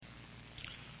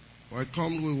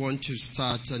Welcome, we want to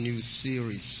start a new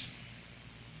series.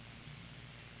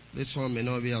 This one may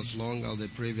not be as long as the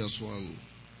previous one,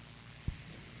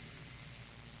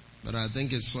 but I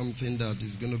think it's something that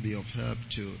is going to be of help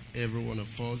to every one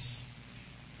of us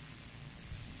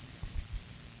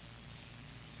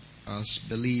as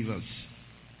believers.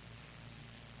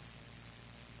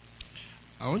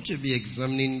 I want to be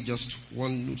examining just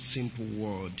one simple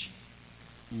word: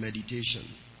 meditation.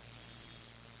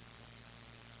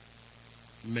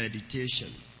 Meditation.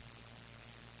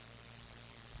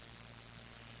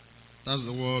 That's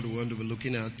the word we want to be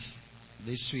looking at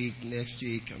this week, next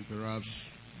week, and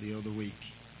perhaps the other week.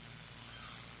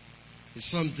 It's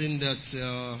something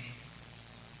that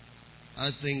I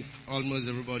think almost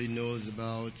everybody knows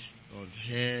about, or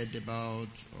heard about,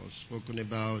 or spoken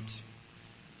about.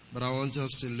 But I want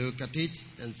us to look at it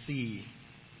and see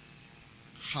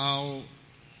how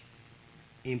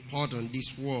important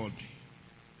this word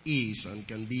is and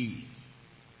can be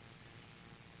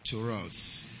to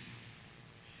us.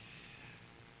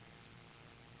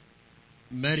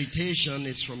 Meditation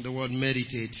is from the word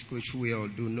meditate, which we all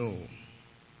do know.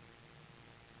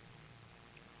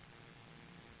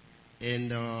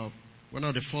 And one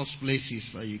of the first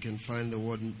places that you can find the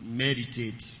word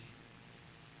meditate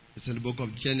is in the book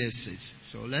of Genesis.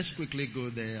 So let's quickly go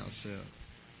there as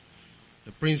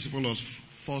the principle of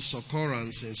first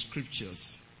occurrence in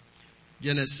scriptures.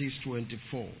 Genesis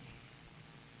 24.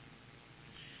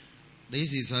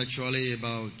 This is actually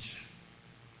about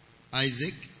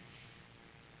Isaac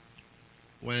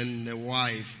when the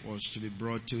wife was to be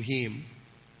brought to him.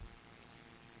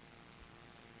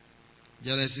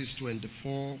 Genesis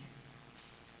 24.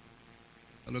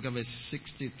 Look at verse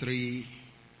 63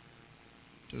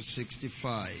 to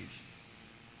 65.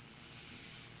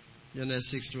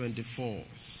 Genesis 24,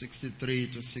 63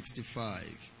 to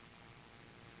 65.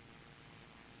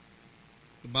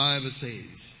 The Bible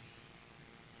says,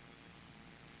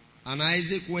 "And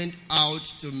Isaac went out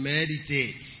to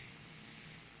meditate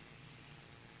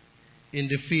in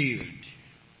the field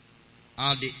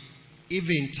at the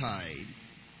eventide,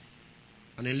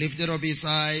 and he lifted up his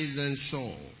eyes and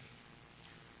saw,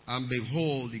 and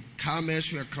behold, the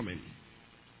camels were coming."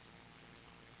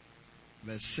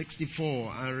 Verse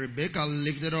 64, "And Rebekah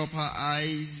lifted up her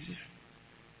eyes,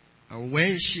 and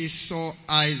when she saw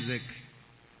Isaac,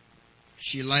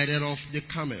 she lighted off the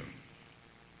camel.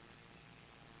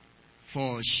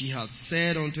 For she had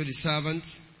said unto the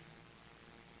servants,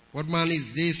 What man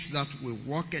is this that will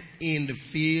walk in the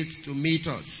field to meet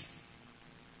us?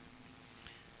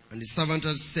 And the servant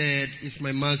had said, It's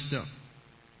my master.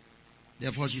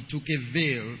 Therefore she took a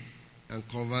veil and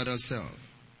covered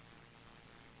herself."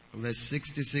 And verse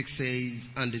 66 says,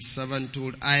 "And the servant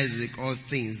told Isaac all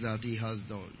things that he has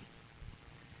done."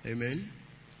 Amen.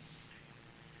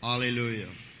 Hallelujah.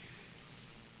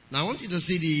 Now I want you to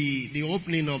see the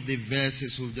opening of the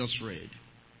verses we've just read.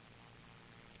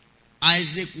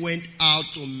 Isaac went out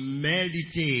to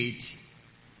meditate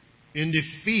in the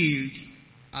field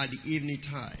at the evening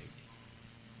tide.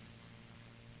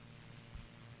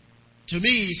 To me,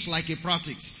 it's like a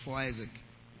practice for Isaac.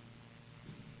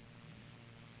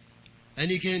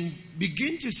 And you can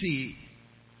begin to see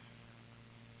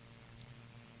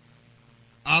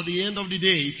at the end of the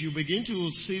day, if you begin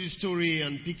to see the story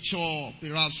and picture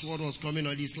perhaps what was coming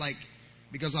on, it's like,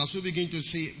 because as we begin to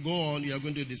go on, you are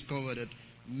going to discover that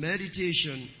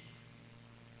meditation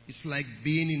is like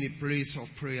being in a place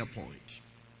of prayer point.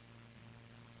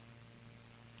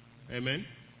 Amen?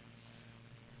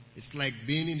 It's like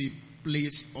being in a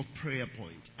place of prayer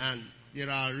point. And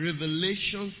there are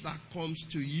revelations that comes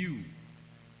to you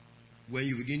when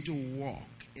you begin to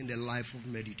walk in the life of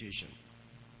meditation.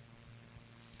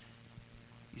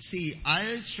 You see,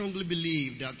 I strongly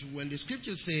believe that when the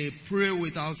scriptures say pray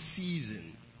without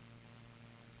ceasing,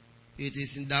 it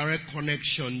is in direct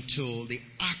connection to the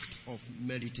act of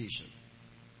meditation.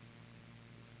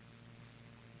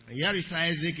 And here is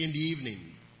Isaac in the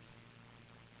evening.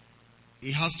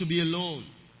 He has to be alone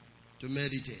to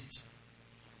meditate.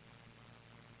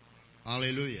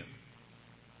 Hallelujah.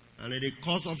 And in the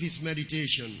course of his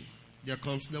meditation, there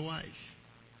comes the wife.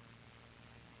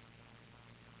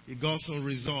 He got some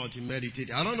result in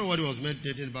meditating. I don't know what he was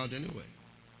meditating about anyway.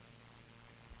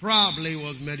 Probably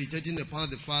was meditating upon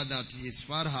the fact that his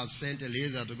father had sent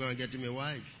Eliezer to go and get him a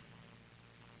wife.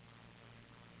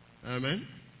 Amen.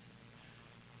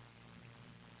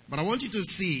 But I want you to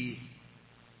see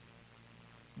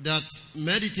that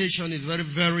meditation is very,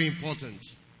 very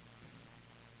important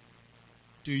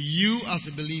to you as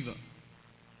a believer.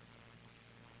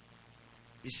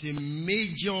 It's a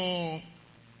major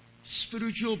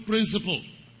spiritual principle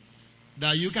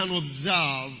that you can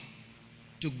observe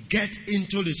to get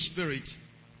into the Spirit,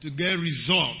 to get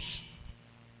results,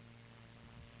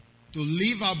 to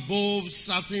live above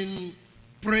certain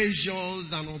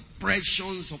pressures and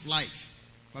oppressions of life,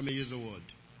 if I may use the word.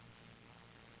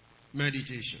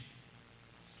 Meditation.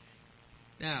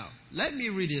 Now, let me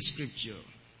read a scripture.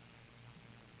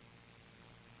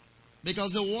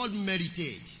 Because the word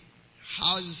meditate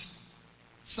has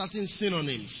certain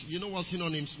synonyms. You know what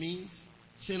synonyms means?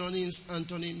 Synonyms,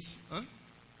 antonyms? Huh?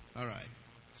 Alright.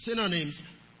 Synonyms.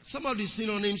 Some of the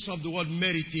synonyms of the word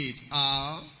meditate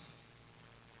are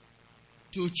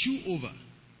to chew over,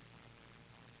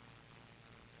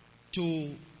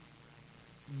 to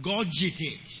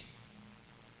cogitate,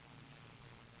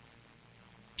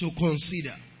 to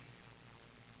consider.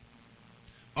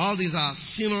 All these are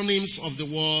synonyms of the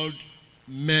word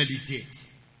meditate.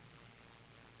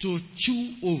 To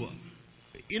chew over.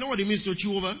 You know what it means to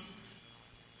chew over?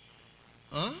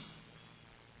 Huh?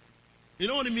 You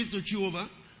know what it means to chew over?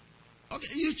 Okay,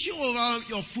 you chew over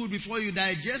your food before you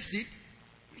digest it.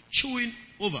 Chewing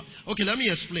over. Okay, let me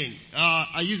explain.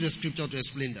 I use a scripture to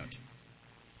explain that.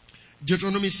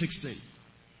 Deuteronomy 16.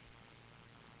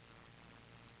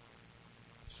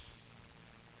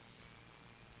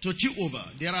 To chew over.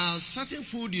 There are certain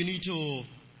food you need to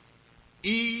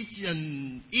eat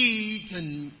and eat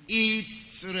and eat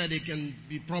so that they can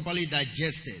be properly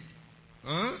digested.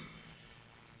 Huh?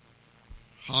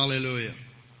 Hallelujah.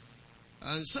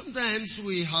 And sometimes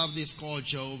we have this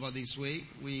culture over this way.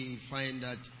 We find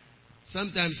that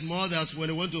sometimes mothers, when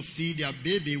they want to feed their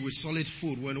baby with solid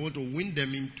food, when they want to wean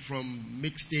them in from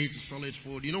mixed state to solid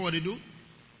food, you know what they do?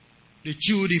 They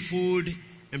chew the food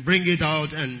and bring it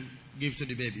out and give to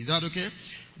the baby. Is that okay?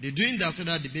 They're doing that so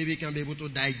that the baby can be able to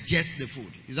digest the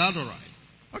food. Is that alright?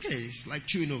 Okay, it's like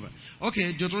chewing over.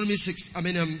 Okay, Deuteronomy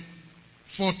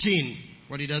 14.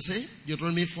 What did I say?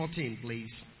 Deuteronomy 14,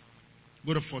 please.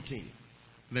 Go to 14.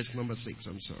 Verse number 6,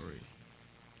 I'm sorry.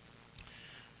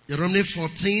 Deuteronomy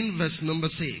 14, verse number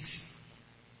 6.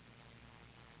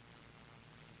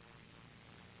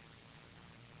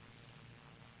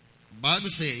 Bible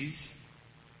says,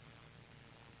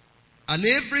 and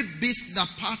every beast that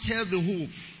parteth the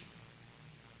hoof,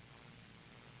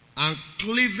 and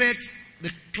cleaveth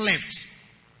the cleft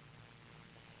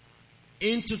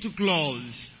into two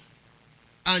claws,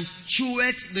 and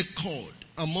cheweth the cord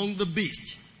among the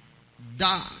beasts,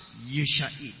 that you shall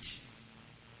eat.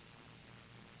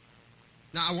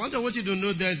 Now I want you to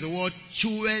know there's the word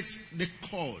cheweth the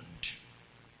cord.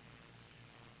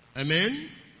 Amen?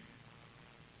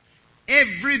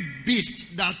 Every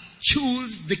beast that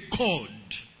chews the cord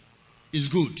is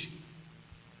good.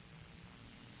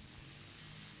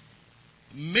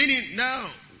 Meaning now,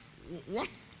 what?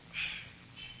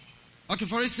 Okay,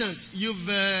 for instance,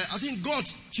 I think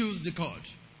goat chews the cord.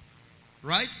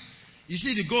 Right? You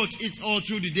see the goat eats all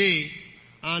through the day,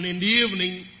 and in the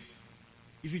evening,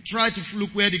 if you try to look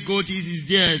where the goat is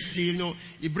there still,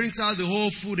 it brings out the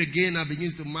whole food again and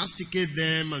begins to masticate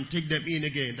them and take them in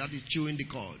again. That is chewing the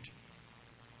cord.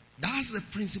 That's the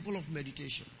principle of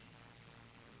meditation.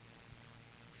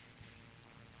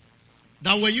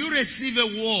 That when you receive a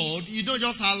word, you don't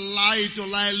just allow it to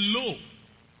lie low.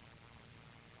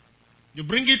 You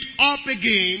bring it up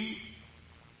again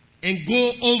and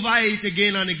go over it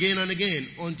again and again and again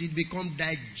until it becomes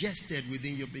digested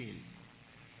within your being.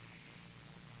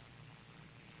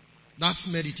 That's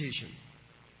meditation.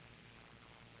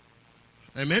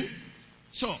 Amen?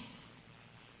 So,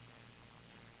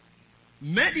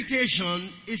 meditation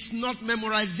is not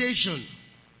memorization.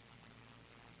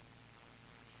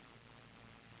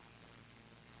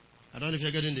 I don't know if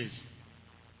you're getting this.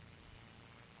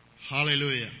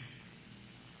 Hallelujah.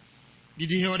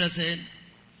 Did you hear what I said?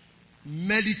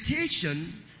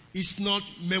 Meditation is not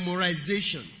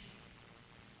memorization.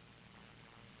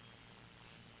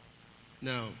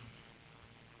 Now,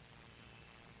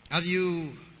 have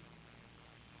you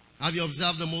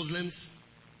observed the Muslims?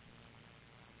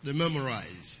 They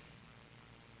memorize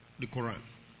the Quran.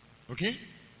 Okay?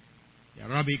 The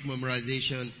Arabic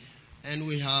memorization. And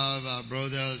we have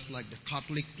brothers like the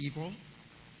Catholic people.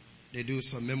 They do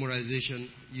some memorization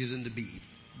using the bead.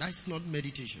 That's not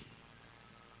meditation.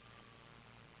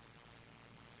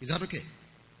 Is that okay?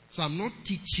 So I'm not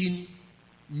teaching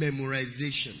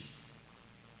memorization.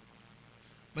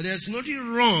 But there's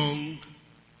nothing wrong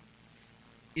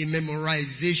in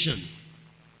memorization.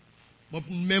 But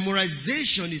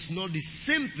memorization is not the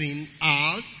same thing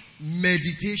as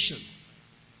meditation.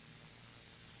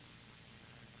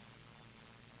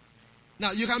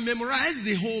 Now, you can memorize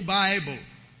the whole Bible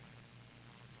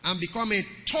and become a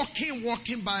talking,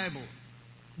 walking Bible,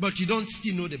 but you don't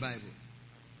still know the Bible.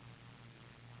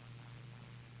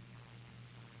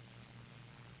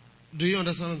 Do you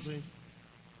understand what I'm saying?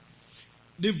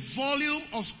 The volume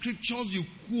of scriptures you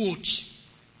quote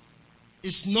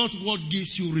is not what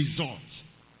gives you results.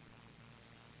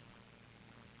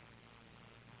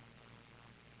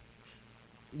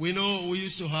 We know we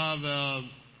used to have a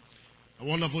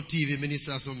wonderful TV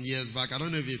minister some years back. I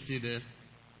don't know if he's still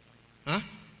there.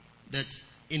 That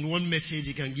in one message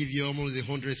he can give you almost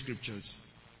 100 scriptures.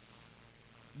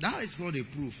 That is not a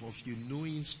proof of you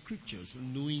knowing scriptures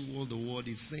and knowing what the word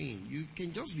is saying. You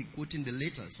can just be quoting the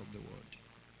letters of the word.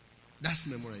 That's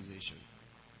memorization.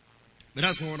 But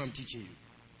that's not what I'm teaching you.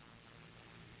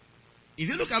 If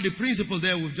you look at the principle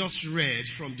there we've just read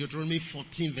from Deuteronomy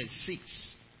 14 verse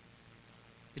 6,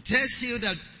 it tells you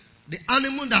that the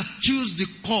animal that chews the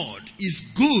cord is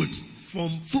good from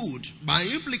food. By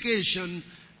implication,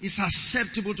 it's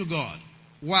acceptable to God.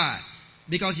 Why?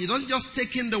 Because he doesn't just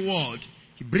take in the word.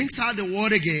 He brings out the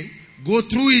word again, go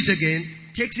through it again,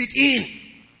 takes it in.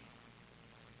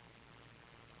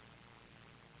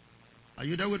 Are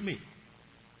you there with me?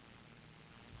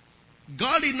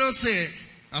 God did not say,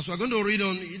 as we're going to read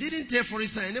on, he didn't tell, for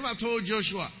instance, he never told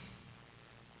Joshua,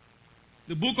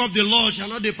 the book of the law shall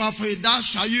not depart from you, that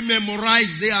shall you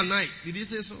memorize day and night. Did he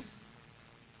say so?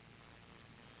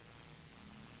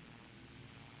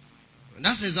 And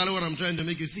that's exactly what I'm trying to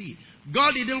make you see.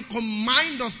 God didn't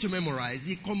command us to memorize.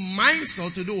 He commands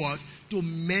us to do what? To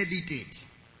meditate.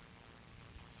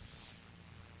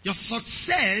 Your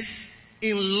success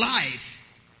in life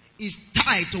is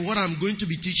tied to what I'm going to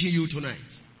be teaching you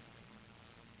tonight.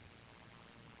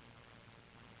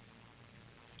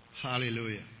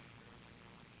 Hallelujah.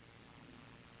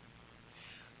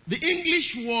 The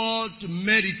English word to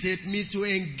meditate means to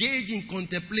engage in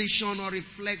contemplation or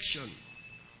reflection.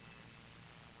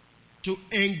 To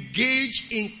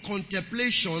engage in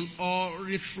contemplation or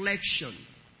reflection.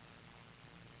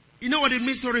 You know what it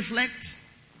means to reflect?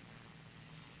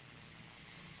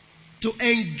 To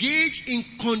engage in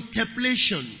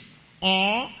contemplation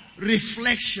or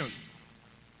reflection.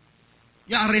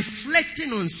 You are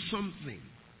reflecting on something.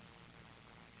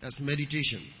 That's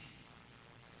meditation.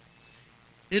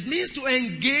 It means to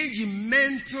engage in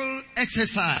mental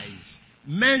exercise.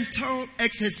 Mental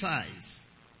exercise.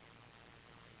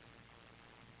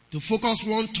 To focus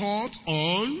one thought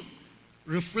on,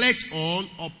 reflect on,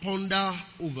 or ponder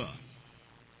over.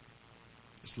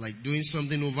 It's like doing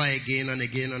something over again and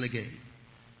again and again.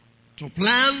 To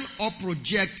plan or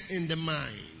project in the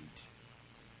mind.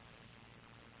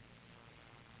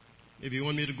 Maybe you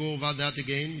want me to go over that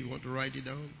again. You want to write it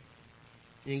down?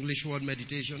 English word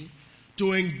meditation.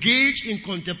 To engage in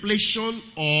contemplation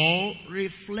or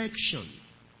reflection.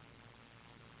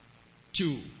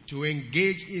 2, to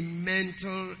engage in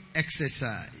mental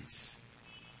exercise.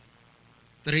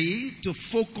 3, to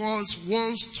focus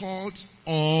one's thoughts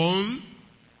on,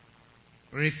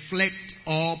 reflect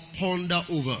or ponder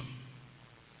over.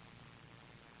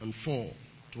 And 4,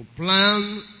 to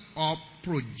plan or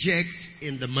project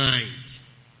in the mind.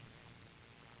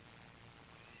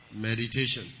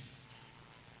 Meditation.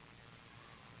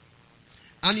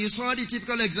 And you saw the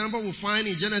typical example we find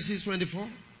in Genesis 24.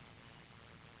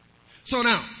 So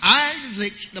now,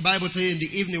 Isaac, the Bible says, in the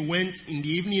evening went in the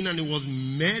evening and he was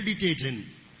meditating.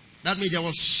 That means there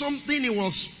was something he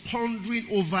was pondering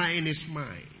over in his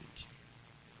mind.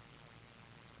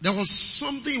 There was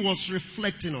something he was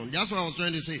reflecting on. That's what I was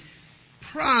trying to say.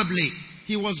 Probably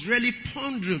he was really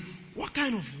pondering, what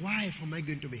kind of wife am I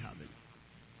going to be having?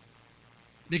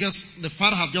 Because the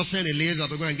father had just sent Eliezer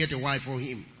to go and get a wife for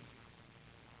him.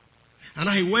 And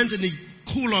he went in the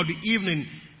cool of the evening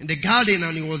in the garden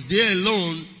and he was there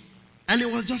alone and he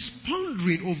was just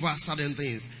pondering over certain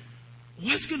things.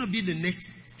 What's going to be the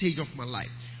next stage of my life?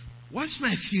 What's my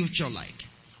future like?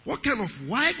 What kind of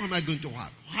wife am I going to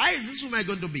have? How is this woman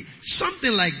going to be?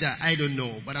 Something like that. I don't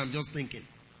know, but I'm just thinking.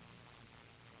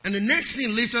 And the next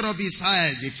thing, lifted up his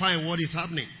eyes, they find what is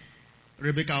happening.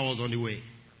 Rebecca was on the way.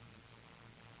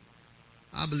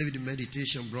 I believe the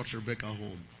meditation brought Rebecca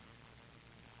home.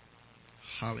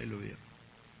 Hallelujah.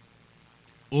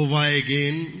 Over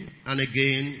again and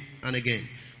again and again.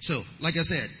 So, like I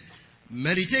said,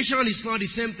 meditation is not the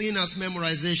same thing as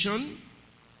memorization.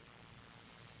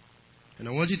 And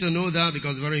I want you to know that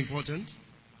because it's very important.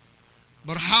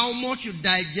 But how much you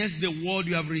digest the word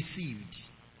you have received.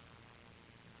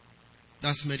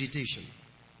 That's meditation.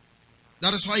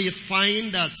 That is why you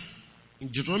find that in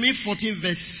Deuteronomy 14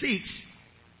 verse 6,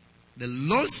 the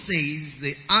Lord says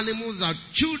the animals that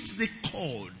chewed the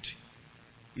cord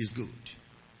is good.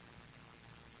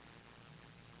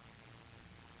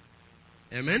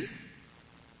 Amen?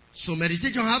 So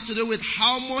meditation has to do with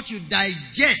how much you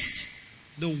digest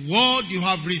the word you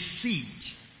have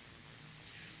received.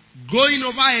 going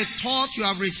over a thought you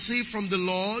have received from the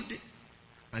Lord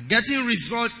and getting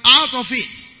result out of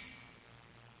it.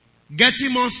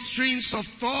 Getting more streams of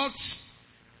thoughts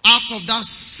out of that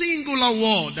singular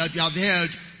word that you have held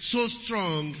so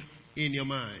strong in your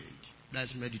mind.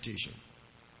 That's meditation.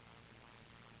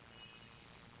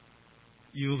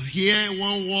 You hear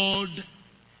one word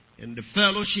in the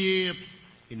fellowship,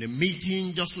 in a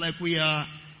meeting just like we are,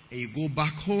 and you go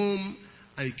back home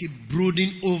and you keep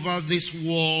brooding over this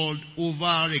word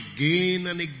over again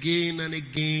and again and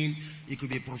again. It could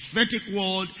be a prophetic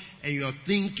word and you are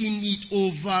thinking it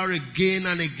over again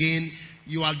and again.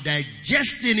 You are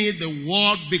digesting it. The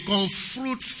word becomes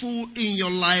fruitful in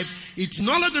your life. It's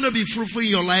not only going to be fruitful in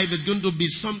your life, it's going to be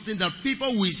something that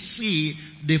people will see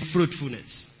the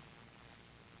fruitfulness.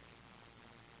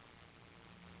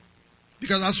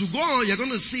 Because as we go on, you're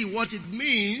going to see what it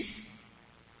means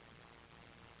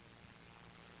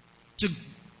to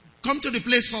come to the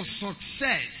place of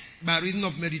success by reason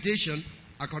of meditation,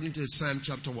 according to Psalm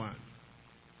chapter 1.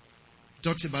 It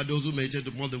talks about those who meditate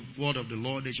upon the word of the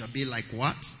Lord, they shall be like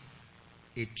what?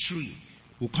 A tree.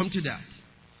 We'll come to that.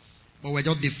 But we're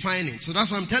just defining. So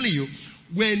that's what I'm telling you.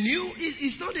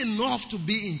 It's not enough to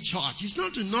be in church. It's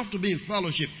not enough to be in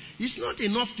fellowship. It's not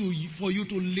enough for you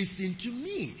to listen to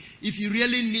me. If you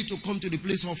really need to come to the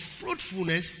place of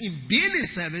fruitfulness in being in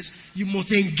service, you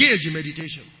must engage in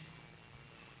meditation.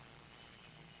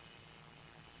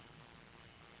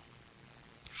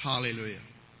 Hallelujah.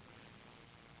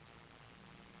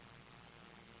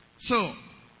 So,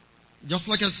 just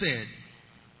like I said,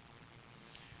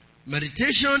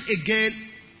 meditation again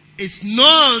is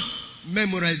not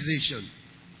memorization.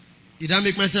 Did I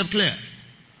make myself clear?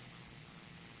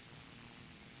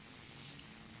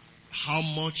 How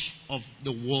much of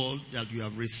the word that you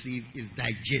have received is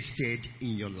digested in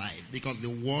your life? Because the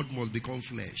word must become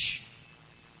flesh.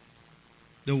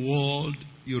 The word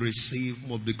you receive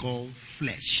must become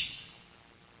flesh.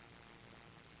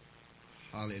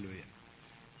 Hallelujah.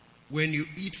 When you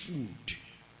eat food,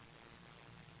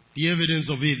 the evidence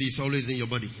of it is always in your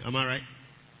body. Am I right?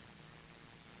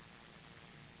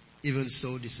 Even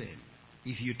so, the same.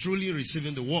 If you're truly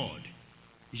receiving the word,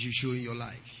 it should show in your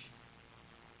life.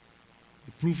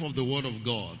 The proof of the word of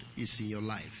God is in your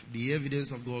life. The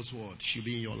evidence of God's word should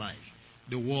be in your life.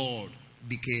 The word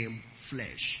became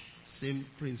flesh. Same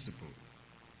principle.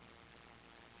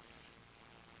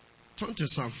 Turn to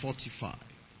Psalm 45.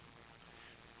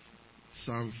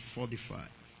 Psalm 45.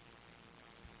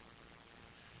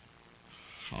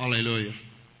 Hallelujah.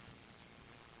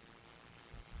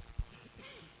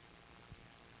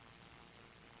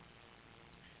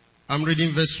 I'm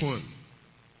reading verse 1.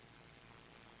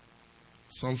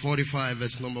 Psalm 45,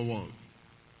 verse number 1.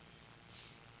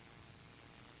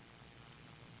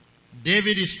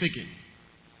 David is speaking.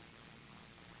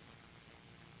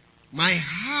 My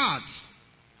heart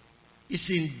is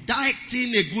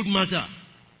inditing a good matter.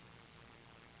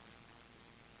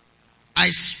 I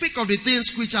speak of the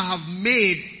things which I have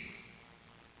made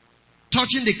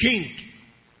touching the king.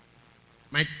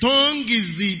 My tongue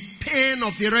is the pen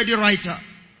of a ready writer.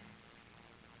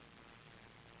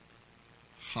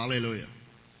 Hallelujah.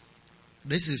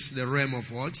 This is the realm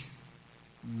of what?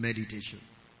 Meditation.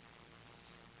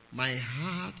 My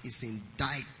heart is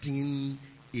inditing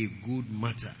a good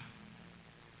matter.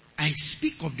 I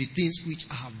speak of the things which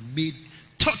I have made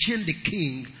touching the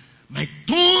king. My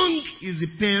tongue is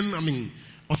the pen,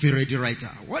 of a ready writer.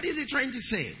 What is he trying to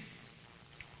say?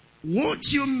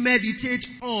 What you meditate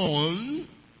on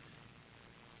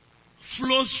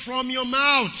flows from your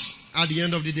mouth at the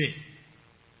end of the day.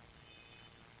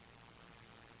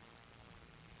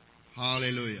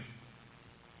 Hallelujah.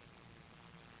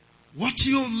 What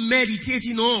you're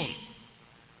meditating on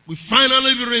will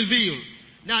finally be revealed.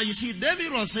 Now you see,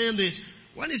 David was saying this.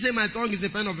 When he said my tongue is the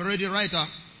pen of a ready writer,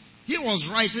 he was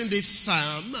writing this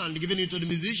psalm and giving it to the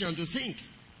musician to sing.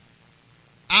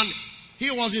 And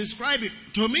he was inscribing.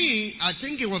 To me, I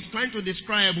think he was trying to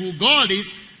describe who God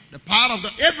is, the power of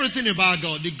God, everything about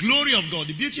God, the glory of God,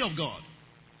 the beauty of God.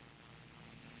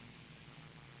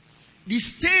 The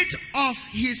state of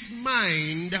his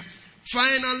mind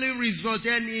finally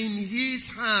resulted in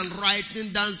his hand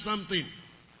writing down something.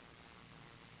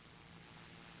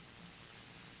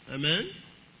 Amen?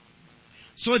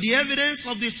 So the evidence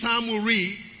of the psalm we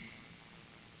read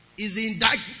is the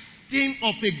indicting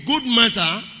of a good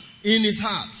matter in his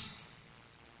heart.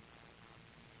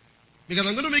 Because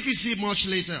I'm going to make you see much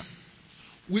later.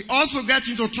 We also get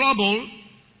into trouble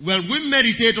when we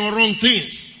meditate on wrong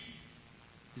things.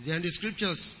 Is there in the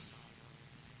scriptures?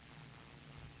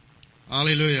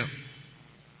 Hallelujah.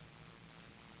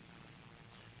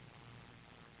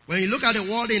 When you look at the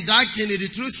word indicting in the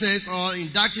true sense or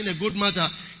indicting a good matter,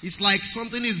 it's like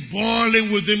something is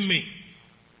boiling within me.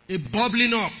 A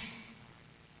bubbling up.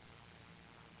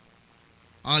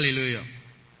 Hallelujah.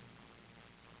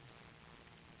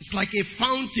 It's like a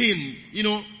fountain,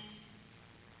 Do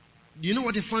you know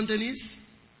what a fountain is?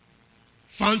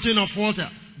 Fountain of water.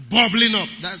 Bubbling up.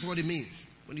 That's what it means.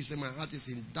 When you say my heart is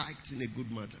indicting a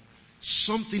good matter.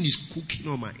 Something is cooking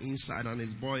on my inside and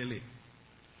it's boiling.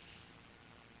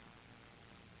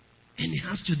 And it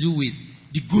has to do with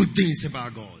the good things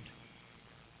about God.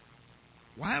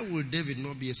 Why would David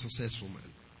not be a successful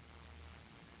man?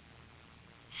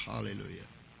 Hallelujah.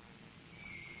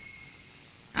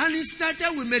 And it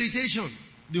started with meditation.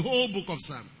 The whole book of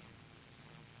Psalm.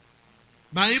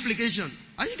 By implication.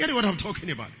 Are you getting what I'm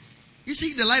talking about? You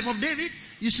see the life of David?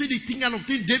 You see the kind of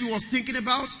thing David was thinking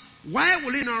about? Why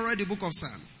will he not write the book of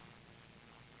Psalms?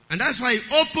 And that's why he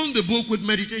opened the book with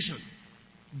meditation.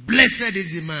 Blessed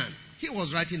is the man. He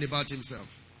was writing about himself.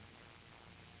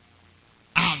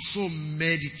 I have so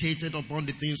meditated upon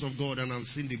the things of God and I've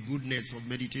seen the goodness of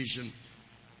meditation.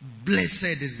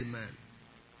 Blessed is the man.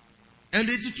 And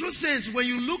in the true sense, when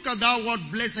you look at that word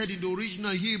blessed in the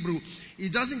original Hebrew,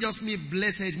 it doesn't just mean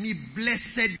blessed,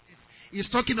 blessed. It's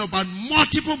talking about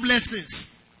multiple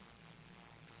blessings.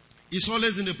 It's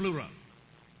always in the plural.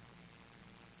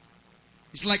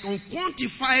 It's like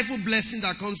unquantifiable blessing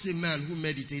that comes to a man who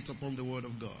meditates upon the word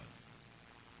of God.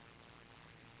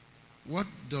 What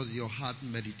does your heart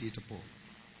meditate upon?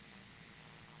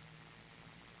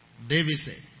 David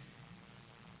said,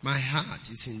 my heart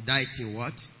is inditing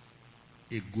what?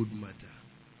 A good matter.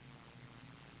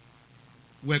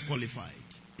 Well qualified.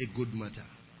 A good matter.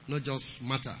 Not just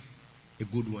matter. A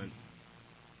good one.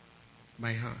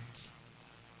 My heart.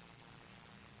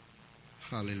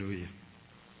 Hallelujah.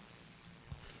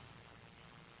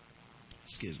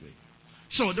 Excuse me.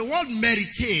 So the word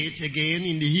meditate again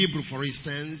in the Hebrew, for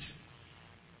instance,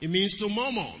 it means to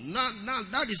murmur.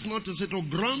 That is not to say to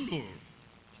grumble.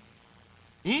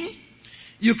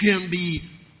 You can be,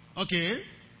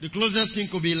 the closest thing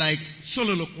could be like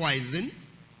soliloquizing.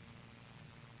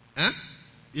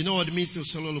 You know what it means to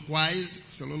soliloquize,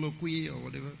 soliloquy or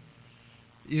whatever?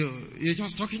 You're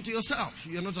just talking to yourself.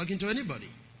 You're not talking to anybody.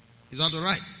 Is that all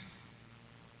right?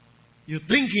 You're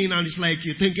thinking and it's like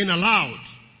you're thinking aloud.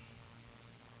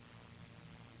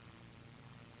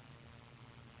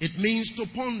 It means to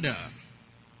ponder.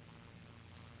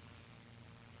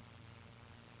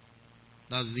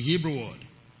 That's the Hebrew word.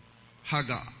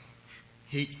 Haggah.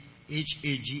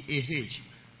 H-A-G-A-H.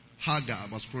 Haggah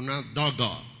was pronounced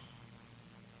Daga.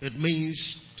 It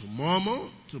means to murmur,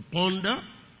 to ponder,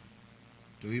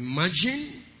 to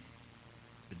imagine.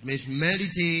 It means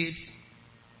meditate,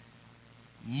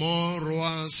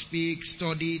 roar, speak,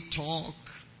 study, talk,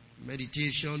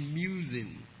 meditation,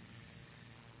 musing.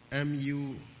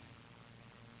 M-U-S-I-N-G.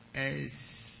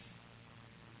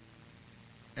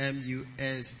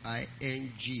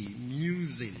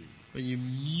 Musing. When you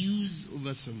muse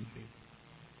over something.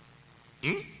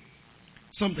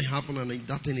 Something happened and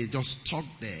that thing is just stuck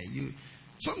there.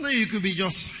 Sometimes you could be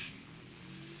just...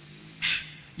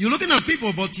 You're looking at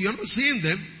people but you're not seeing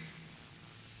them.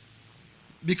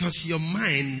 Because your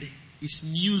mind is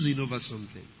musing over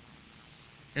something.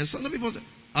 And some people say,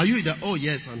 are you there? Oh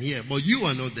yes, I'm here. But you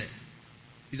are not there.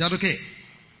 Is that okay?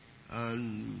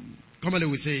 And commonly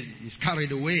we say, it's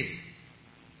carried away.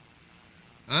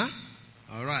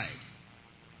 Alright.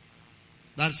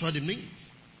 That's what it means.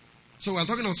 So we're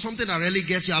talking of something that really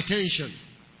gets your attention.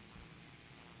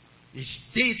 A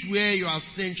state where your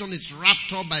attention is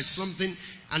wrapped up by something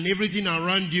and everything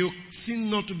around you seems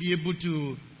not to be able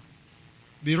to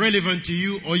be relevant to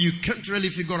you, or you can't really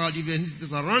figure out if anything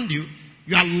is around you.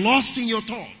 You are lost in your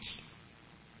thoughts.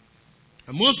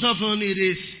 And most often it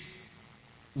is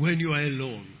when you are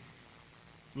alone,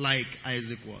 like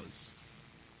Isaac was.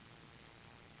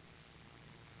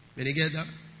 When you get that?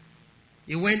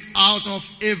 He went out of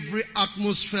every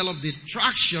atmosphere of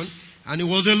distraction and he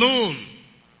was alone.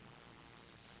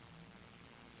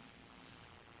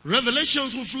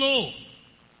 Revelations will flow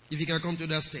if you can come to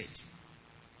that state.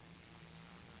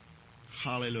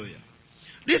 Hallelujah.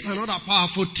 This is another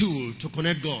powerful tool to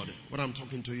connect God, what I'm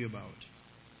talking to you about.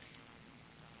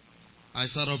 I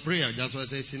started prayer. That's why I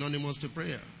say synonymous to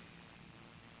prayer.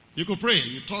 You could pray,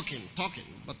 you're talking,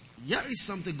 but here is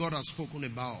something God has spoken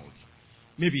about.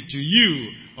 Maybe to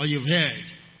you, or you've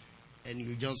heard. And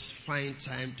you just find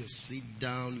time to sit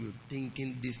down, you're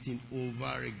thinking this thing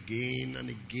over again and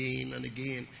again and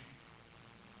again.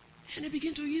 And it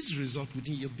begins to yield result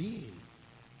within your being.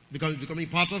 Because it's becoming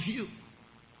part of you.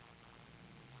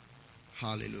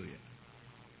 Hallelujah.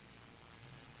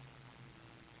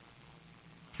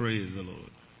 Praise the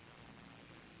Lord.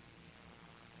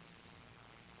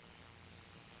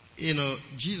 You know,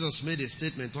 Jesus made a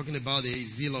statement talking about the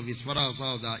zeal of his father's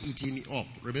house that eat him up.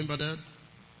 Remember that?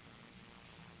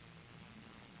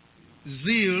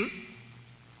 Zeal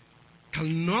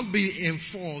cannot be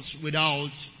enforced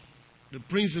without the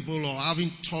principle of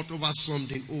having thought over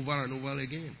something over and over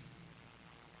again.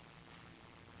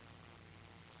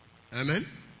 Amen?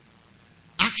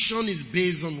 Action is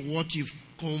based on what you've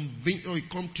you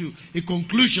come to a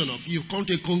conclusion of. You've come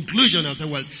to a conclusion and say,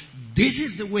 well, this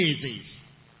is the way it is.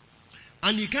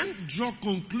 And you can't draw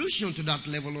conclusion to that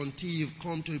level until you've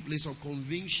come to a place of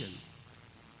conviction.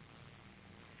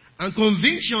 And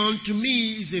conviction, to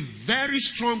me, is a very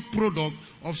strong product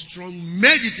of strong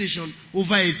meditation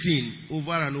over a thing,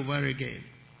 over and over again.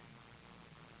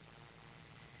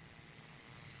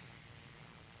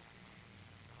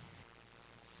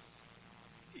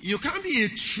 You can't be a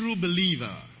true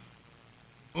believer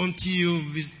until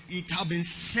it has been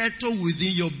settled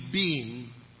within your being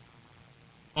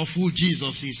of who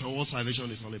Jesus is and what salvation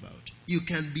is all about. You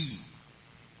can be.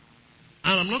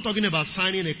 And I'm not talking about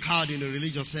signing a card in a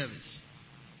religious service.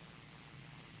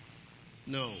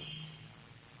 No.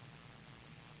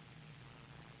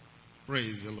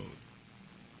 Praise the Lord.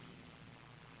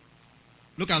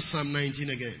 Look at Psalm 19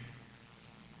 again.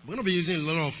 We're going to be using a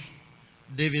lot of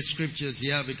David's scriptures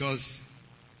here because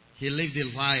he lived a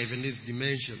life in this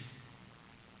dimension.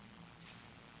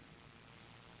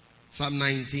 Psalm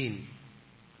 19.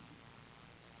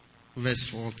 Verse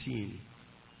 14.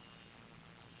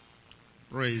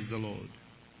 Praise the Lord.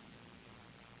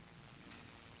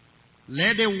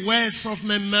 Let the words of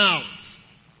my mouth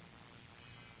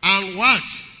and what?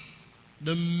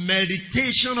 The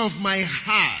meditation of my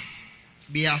heart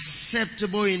be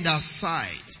acceptable in thy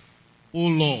sight, O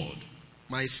Lord,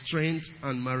 my strength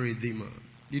and my redeemer.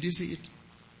 Did you see it?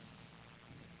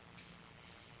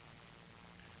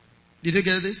 Did you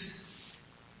get this?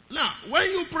 Now, when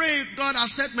you pray, God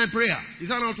accept my prayer. Is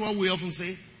that not what we often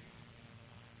say?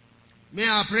 May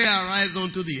our prayer rise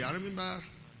unto thee. I remember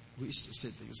we used to say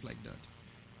things like that.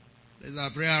 Let our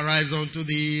prayer rise unto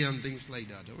thee and things like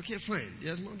that. Okay, fine.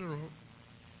 There's nothing wrong.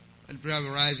 And prayer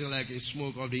will rise like a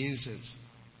smoke of the incense.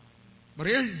 But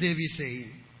here's David saying,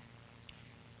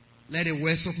 let the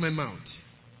words of my mouth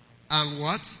and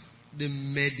what? The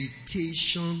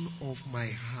meditation of my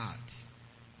heart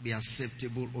be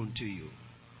acceptable unto you.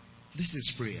 This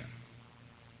is prayer.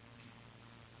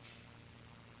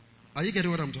 Are you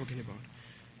getting what I'm talking about?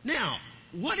 Now,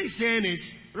 what he's saying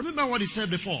is, remember what he said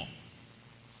before.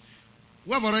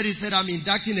 We have already said I'm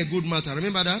inducting a good matter.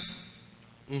 Remember that?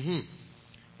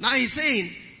 Now he's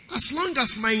saying, as long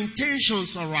as my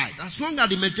intentions are right, as long as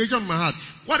the meditation of my heart,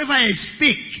 whatever I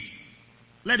speak,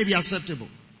 let it be acceptable.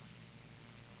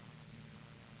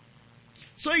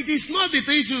 So it is not the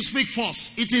things you speak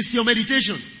first. It is your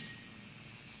meditation.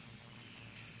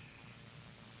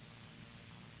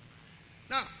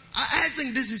 Now, I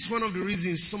think this is one of the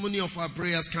reasons so many of our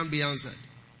prayers can't be answered.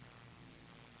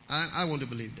 I want to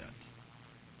believe that.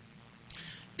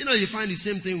 You know, you find the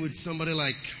same thing with somebody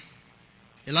like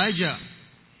Elijah.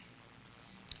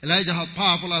 Elijah, how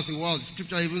powerful as he was,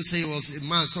 scripture even say he was a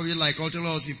man, something like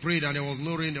ultra-laws, he prayed and there was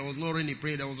no rain, he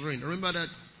prayed, there was rain. Remember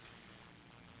that?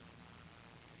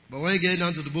 But when you get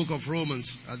down to the book of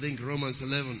Romans, I think Romans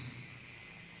 11,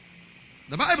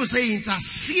 the Bible says he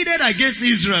interceded against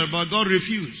Israel, but God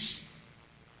refused.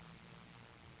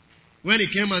 When he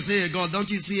came and said, God, don't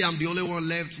you see I'm the only one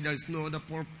left? There is no other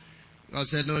prophet. God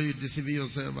said, no, you're deceiving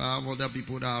yourself. I have other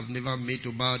people that I've never made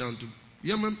to bow down to.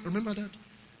 You remember that?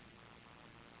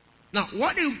 Now,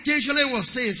 what he intentionally was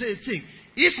saying,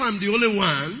 if I'm the only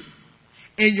one,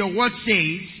 and your word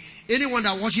says, anyone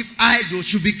that worship idols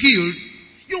should be killed,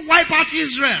 you wipe out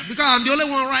Israel, because I'm the only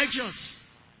one righteous.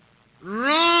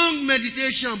 Wrong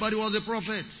meditation, but he was a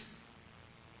prophet.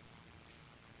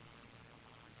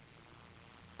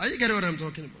 Are you getting what I'm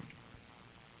talking about?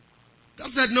 God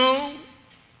said, no,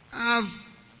 I've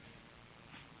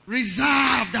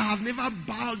reserved, I have never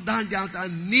bowed down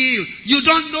and kneel. You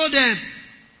don't know them.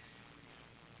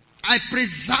 I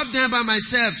preserve them by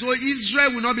myself, so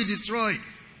Israel will not be destroyed.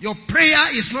 Your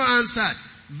prayer is not answered.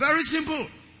 Very simple.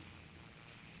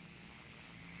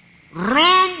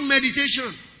 Wrong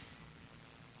meditation.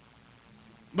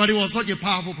 But he was such a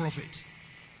powerful prophet.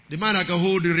 The man that can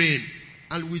hold the rain.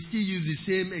 And we still use the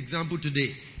same example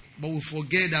today. But we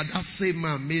forget that same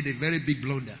man made a very big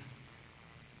blunder.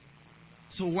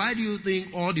 So why do you think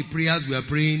all the prayers we are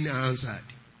praying are answered?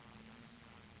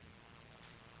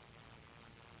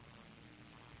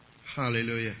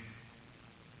 Hallelujah.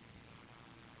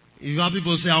 If you have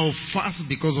people say, I will fast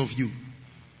because of you.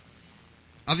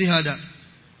 Have you heard that?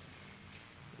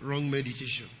 Wrong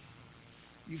meditation.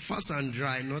 You fast and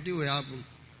dry, nothing will happen.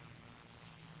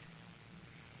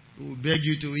 We will beg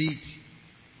you to eat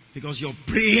because your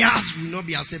prayers will not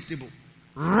be acceptable.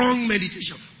 Wrong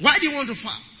meditation. Why do you want to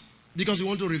fast? Because you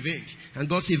want to revenge. And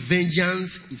God says,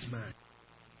 vengeance is mine.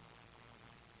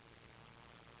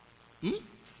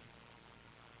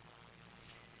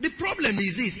 The problem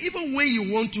is this, even when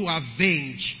you want to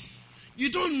avenge, you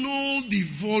don't know the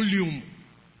volume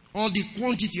or the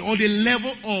quantity or the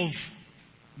level of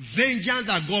vengeance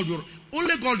that God will.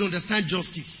 Only God will understand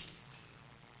justice.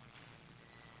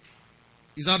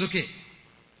 Is that okay?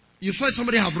 You find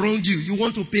somebody have wronged you, you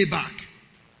want to pay back.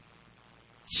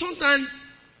 Sometimes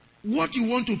what you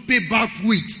want to pay back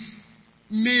with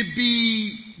may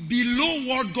be below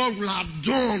what God will have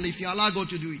done if you allow God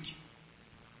to do it.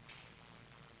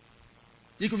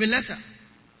 It could be lesser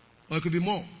or it could be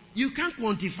more. You can't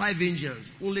quantify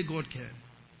vengeance. Only God can.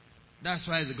 That's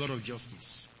why he's a God of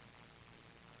justice.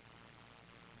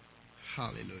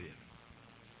 Hallelujah.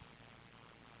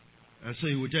 And so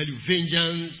he will tell you,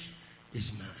 vengeance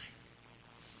is mine.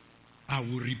 I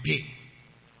will repay.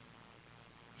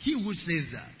 He who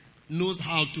says that knows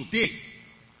how to pay.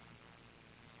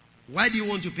 Why do you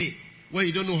want to pay when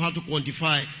you don't know how to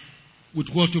quantify with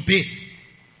what to pay?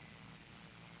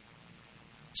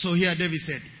 So here David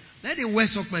said, let the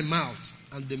words of my mouth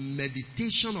and the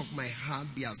meditation of my heart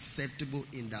be acceptable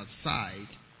in thy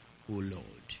sight, O Lord,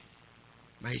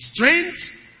 my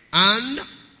strength and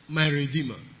my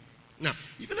redeemer. Now,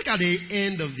 if you look at the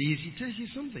end of this, it tells you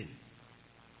something.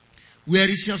 Where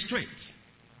is your strength?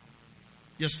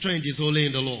 Your strength is only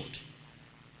in the Lord.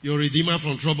 Your redeemer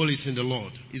from trouble is in the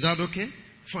Lord. Is that okay?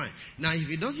 Fine. Now, if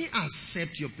he doesn't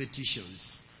accept your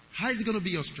petitions, how is it going to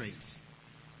be your strength?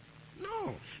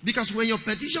 No. Because when your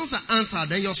petitions are answered,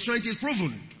 then your strength is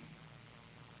proven.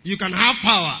 You can have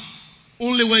power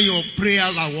only when your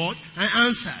prayers are what? Are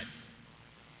answered.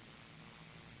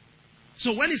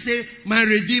 So when he says, my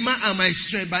redeemer and my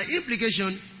strength, by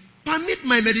implication, permit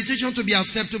my meditation to be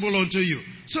acceptable unto you,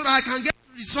 so that I can get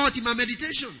the result in my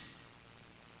meditation.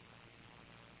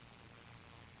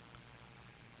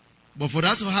 But for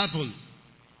that to happen,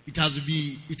 it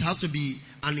has to be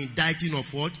an indicting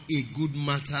of what? A good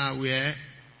matter where?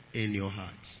 In your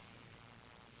heart.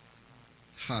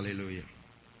 Hallelujah.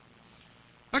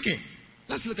 Okay,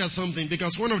 let's look at something,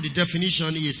 because one of the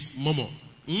definitions is murmur.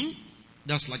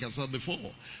 That's like I said before.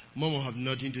 Murmur have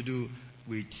nothing to do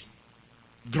with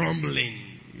grumbling.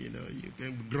 You know, you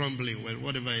can be grumbling, well,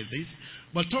 whatever it is.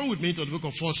 But turn with me to the book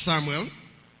of 1 Samuel.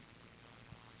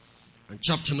 And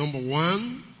chapter number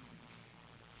 1.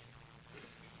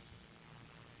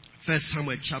 1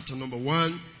 Samuel chapter number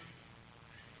 1.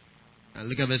 And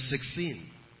look at verse 16.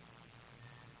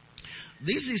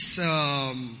 This is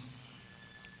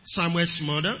Samuel's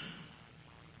mother,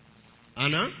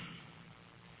 Anna,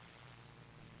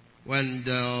 when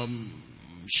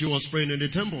she was praying in the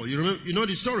temple. You remember, you know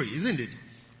the story, isn't it?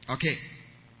 Okay.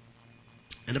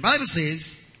 And the Bible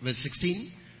says, verse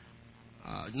 16,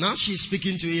 now she's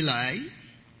speaking to Eli,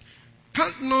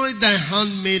 count not thy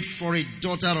handmaid for a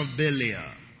daughter of Belial.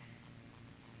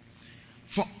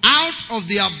 For out of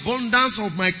the abundance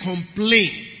of my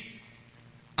complaint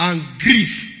and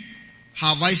grief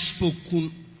have I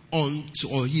spoken unto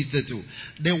or hitherto.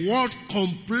 The word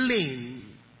complain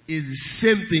is the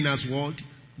same thing as what?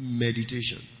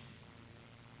 Meditation.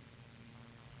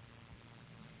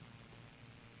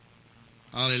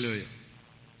 Hallelujah.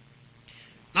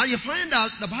 Now you find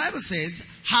out the Bible says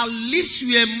her lips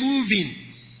were moving,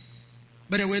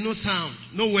 but there were no sound,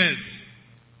 no words.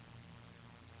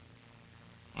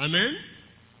 Amen.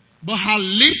 But her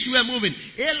lips were moving.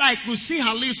 Eli could see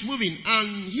her lips moving, and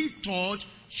he thought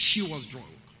she was drunk.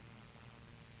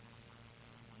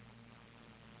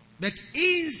 But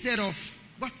instead of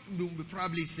what we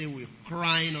probably say we're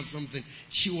crying or something,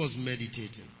 she was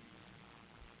meditating.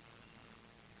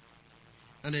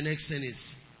 And the next thing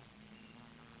is,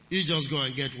 you just go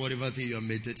and get whatever thing you're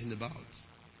meditating about.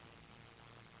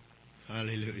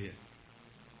 Hallelujah.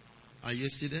 Are you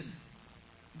still there?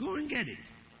 Go and get it.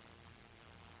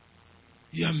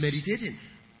 You are meditating.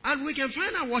 And we can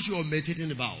find out what you are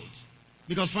meditating about.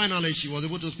 Because finally she was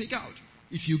able to speak out.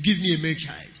 If you give me a male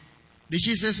child. Did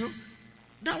she say so?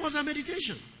 That was a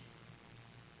meditation.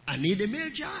 I need a male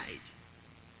child.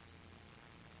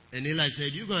 And Eli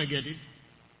said, you go and get it.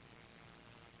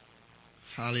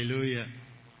 Hallelujah.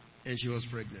 And she was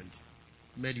pregnant.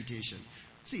 Meditation.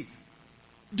 See,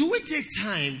 do we take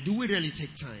time? Do we really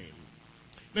take time?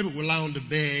 Maybe we lie on the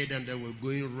bed and then we're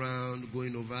going around,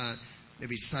 going over.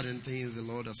 maybe certain things the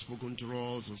Lord has spoken to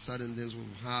us, or certain things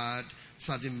we've heard,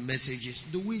 certain messages,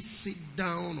 do we sit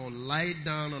down or lie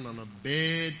down on a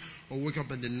bed or wake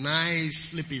up in the night,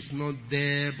 sleep is not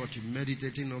there, but you're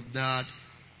meditating of that?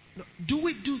 No, do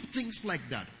we do things like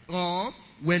that? Or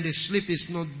when the sleep is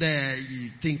not there,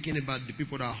 you're thinking about the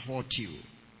people that hurt you?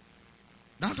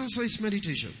 That also is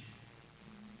meditation.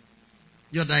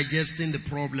 You're digesting the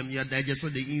problem. You're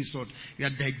digesting the insult.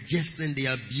 You're digesting the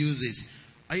abuses.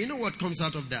 And you know what comes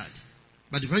out of that?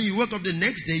 But when you wake up the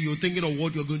next day, you're thinking of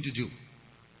what you're going to do.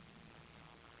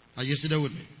 Are you still there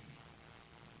with me?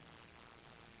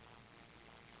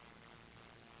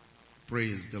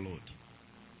 Praise the Lord.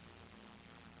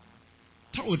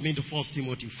 Turn with me to 1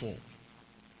 Timothy 4.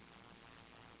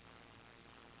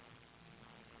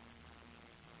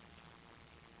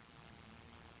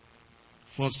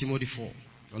 1 Timothy 4.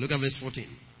 Now look at verse 14.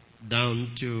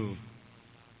 Down to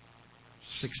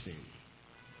 16.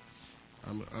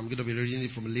 I'm going to be reading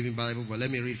it from the Living Bible, but let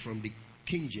me read from the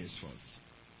King James first.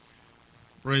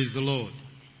 Praise the Lord.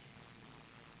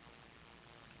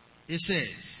 It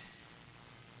says,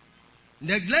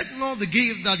 neglect not the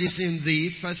gift that is in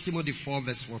thee. 1 Timothy 4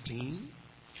 verse 14.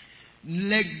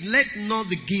 Neglect not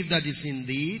the gift that is in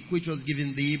thee, which was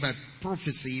given thee by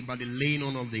prophecy, by the laying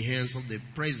on of the hands of the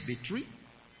presbytery.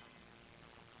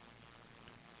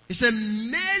 It said,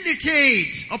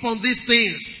 meditate upon these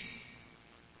things.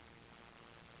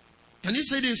 Can you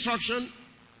say the instruction?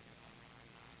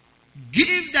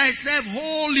 Give thyself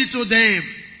wholly to them.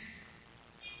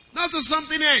 Not to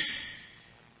something else.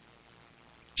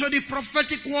 To the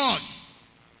prophetic word.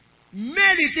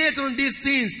 Meditate on these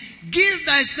things. Give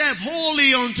thyself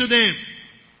wholly unto them.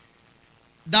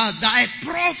 That thy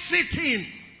profiting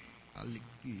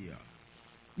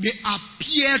may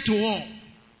appear to all.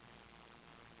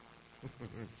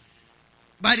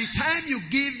 By the time you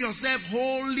give yourself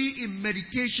wholly in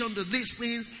meditation to these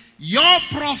things, your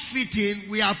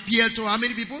profiting will appear to how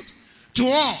many people? To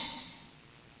all.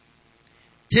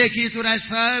 Take it to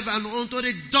thyself and unto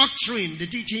the doctrine, the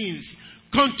teachings.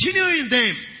 Continue in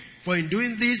them. For in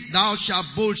doing this, thou shalt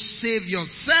both save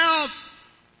yourself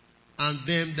and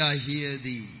them that hear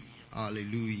thee.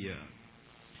 Hallelujah.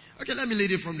 Okay, let me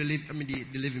read it from the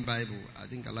Living Bible. I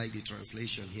think I like the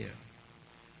translation here.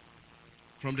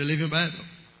 From the Living Bible.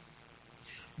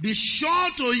 Be sure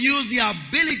to use the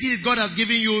abilities God has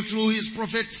given you through His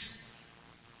prophets.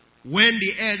 When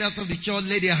the elders of the church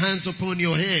lay their hands upon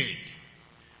your head,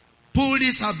 put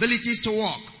these abilities to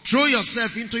work. Throw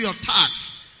yourself into your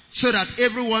task so that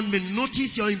everyone may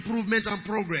notice your improvement and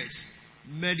progress.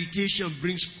 Meditation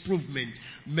brings improvement.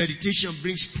 Meditation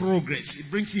brings progress. It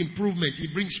brings improvement.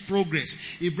 It brings progress.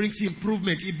 It brings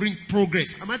improvement. It brings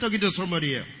progress. Am I talking to somebody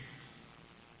here?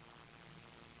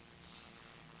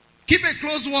 Keep a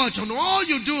close watch on all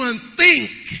you do and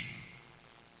think.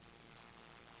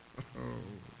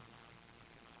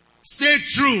 Stay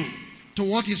true to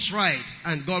what is right,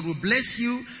 and God will bless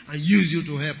you and use you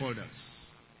to help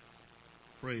others.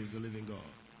 Praise the living God.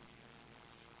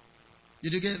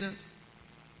 Did you get that?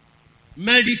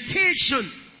 Meditation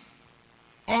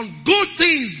on good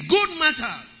things, good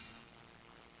matters,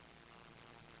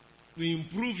 will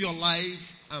improve your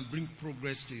life and bring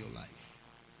progress to your life.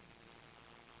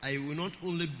 I will not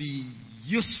only be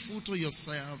useful to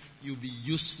yourself, you'll be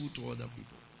useful to other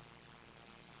people.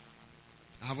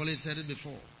 I have always said it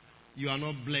before. You are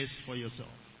not blessed for yourself.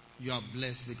 You are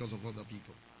blessed because of other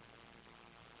people.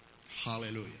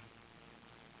 Hallelujah.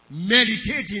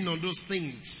 Meditating on those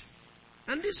things.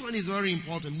 And this one is very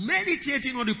important.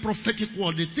 Meditating on the prophetic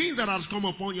word, the things that has come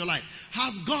upon your life.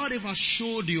 Has God ever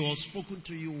showed you or spoken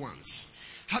to you once?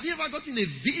 Have you ever gotten a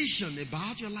vision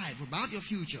about your life, about your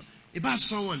future, about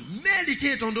someone?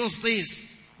 Meditate on those things.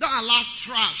 Don't allow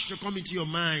trash to come into your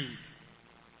mind.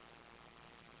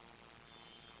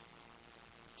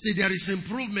 See, there is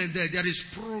improvement there. There is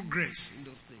progress in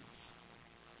those things.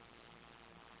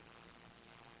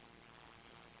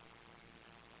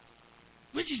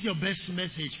 Which is your best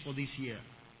message for this year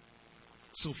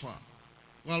so far?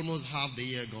 We're almost half the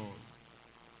year gone.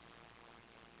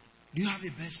 Do you have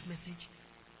a best message?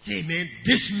 Say, man,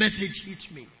 this message hits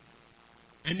me.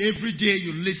 And every day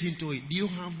you listen to it. Do you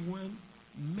have one?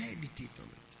 Meditate on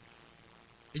it.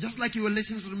 It's just like you were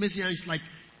listening to the message and it's like,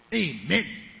 hey, man,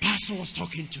 pastor was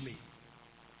talking to me.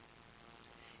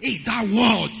 Hey, that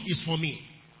word is for me.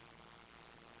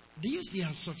 Do you see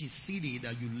how such a CD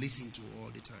that you listen to all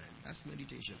the time? That's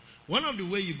meditation. One of the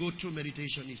ways you go through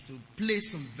meditation is to play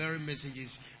some very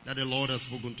messages that the Lord has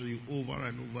spoken to you over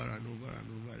and over and over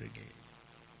and over again.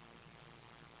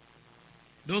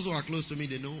 Those who are close to me,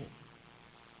 they know.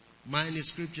 Mine is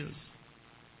scriptures.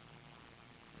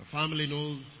 family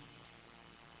knows.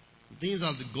 Things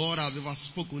that God has ever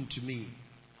spoken to me.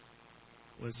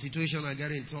 When situations are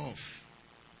getting tough,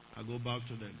 I go back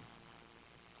to them.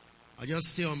 I just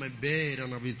stay on my bed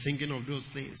and I'll be thinking of those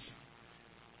things.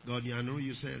 God, I know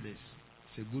you said this.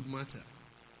 It's a good matter.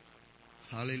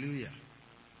 Hallelujah.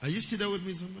 Are you still there with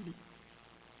me, somebody?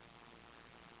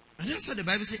 And that's what the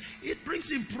Bible says. It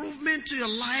brings improvement to your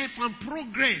life and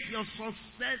progress. Your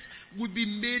success will be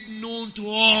made known to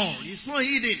all. It's not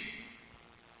hidden.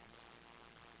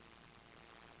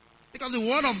 Because the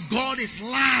word of God is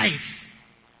life.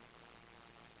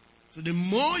 So the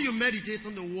more you meditate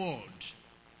on the word,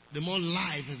 the more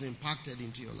life is impacted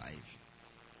into your life.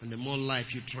 And the more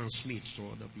life you transmit to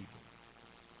other people.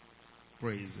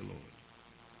 Praise the Lord.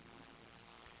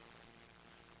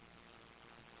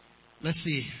 Let's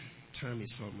see. Time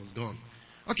is almost gone.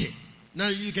 Okay. Now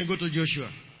you can go to Joshua.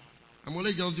 I'm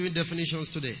only just doing definitions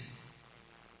today.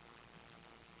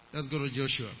 Let's go to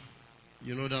Joshua.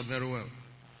 You know that very well.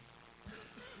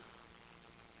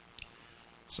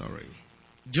 Sorry.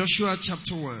 Joshua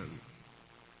chapter 1.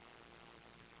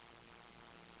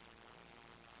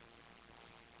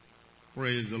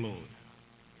 Praise the Lord.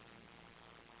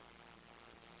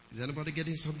 Is anybody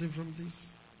getting something from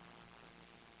this?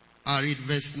 I read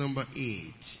verse number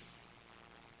 8.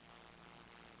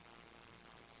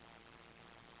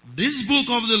 This book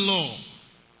of the law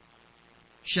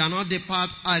shall not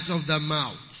depart out of thy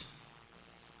mouth,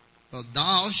 but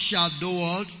thou shalt do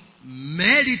what?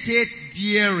 Meditate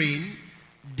therein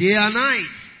day and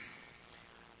night,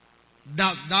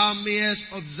 that thou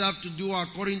mayest observe to do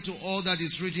according to all that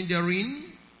is written therein.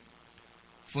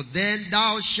 For then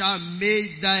thou shalt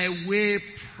make thy way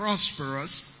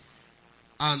prosperous,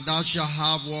 and thou shalt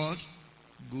have what?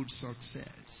 Good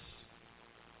success.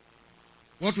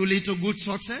 What will lead to good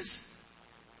success?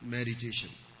 Meditation.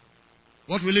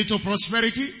 What will lead to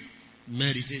prosperity?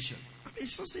 Meditation. I mean,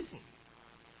 it's so simple.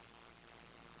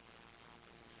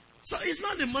 So it's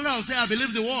not the mother will say, I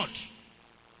believe the word.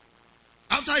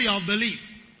 After you have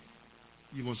believed,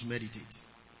 you must meditate.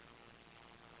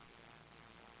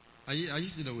 Are you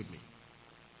still there with me?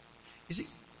 You see,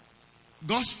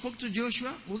 God spoke to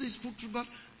Joshua. Moses spoke to God.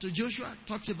 To Joshua,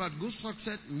 talks about good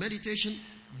success, meditation.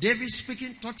 David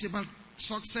speaking, talks about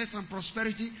success and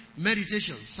prosperity,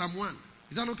 meditation. Psalm 1.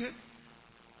 Is that okay?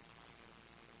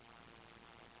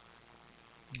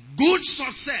 Good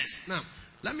success. Now,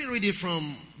 let me read it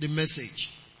from the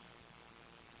Message.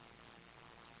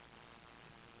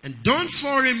 And don't for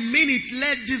a minute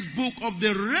let this book of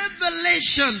the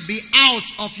Revelation be out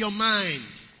of your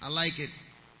mind. I like it.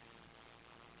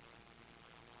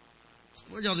 It's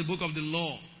not just the book of the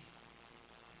law.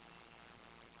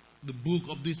 The book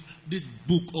of this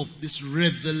book of this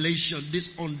revelation,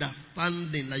 this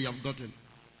understanding that you have gotten.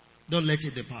 Don't let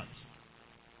it depart.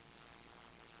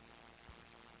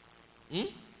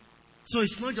 So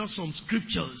it's not just some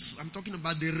scriptures. I'm talking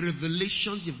about the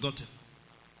revelations you've gotten.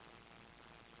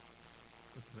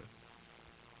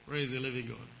 Praise the living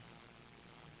God.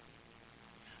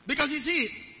 Because you see,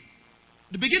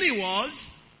 the beginning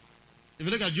was, if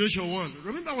you look at Joshua 1,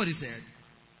 remember what he said?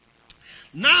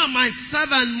 Now my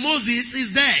servant Moses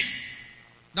is dead.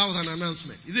 That was an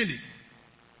announcement, isn't it?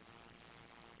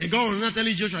 And God was not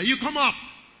telling Joshua, you come up.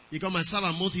 Because my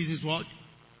servant Moses is what?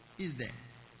 Is dead.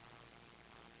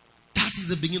 That is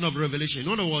the beginning of revelation. In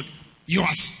other words, you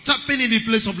are stepping in the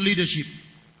place of leadership.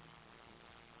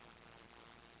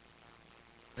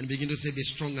 And begin to say, be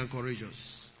strong and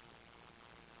courageous.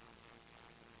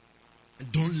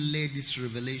 And don't let this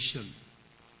revelation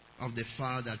of the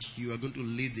fact that you are going to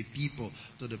lead the people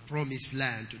to the promised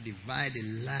land, to divide the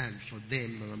land for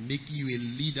them, and make you a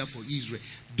leader for Israel.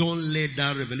 Don't let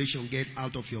that revelation get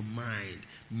out of your mind.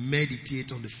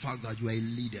 Meditate on the fact that you are a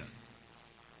leader.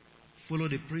 Follow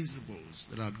the principles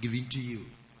that I've given to you.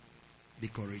 Be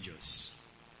courageous.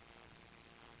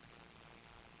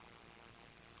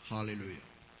 Hallelujah.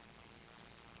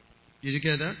 Did you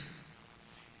get that?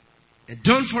 And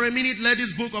don't for a minute let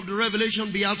this book of the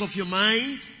Revelation be out of your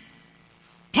mind.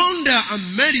 Ponder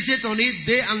and meditate on it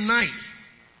day and night,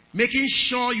 making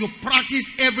sure you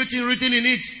practice everything written in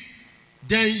it.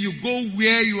 Then you go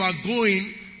where you are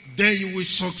going, then you will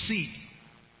succeed.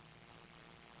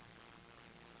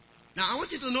 Now I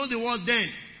want you to know the word then.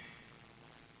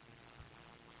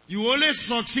 You always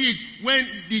succeed when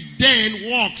the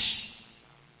then works.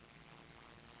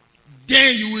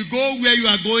 Then you will go where you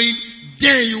are going,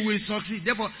 then you will succeed.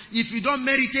 Therefore, if you don't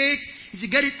meditate, if you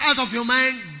get it out of your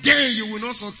mind, then you will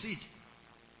not succeed.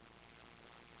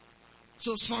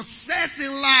 So success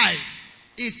in life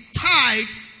is tied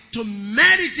to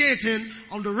meditating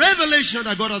on the revelation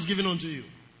that God has given unto you.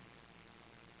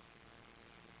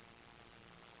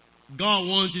 God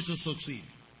wants you to succeed.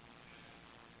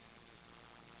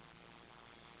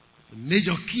 The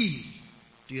major key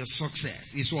to your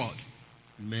success is what?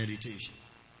 Meditation.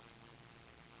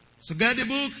 So get the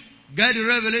book, get the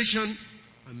revelation,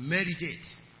 and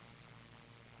meditate.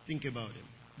 Think about them.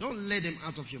 Don't let them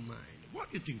out of your mind.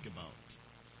 What do you think about?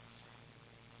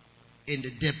 In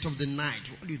the depth of the night,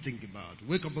 what do you think about?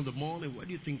 Wake up in the morning, what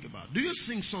do you think about? Do you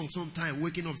sing songs sometimes,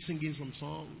 waking up singing some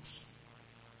songs?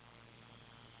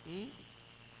 You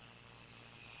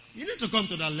need to come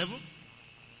to that level.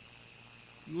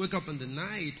 You wake up in the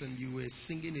night and you were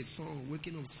singing a song,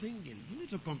 waking up singing. You need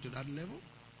to come to that level.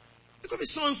 It could be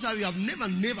songs that you have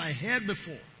never heard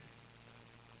before.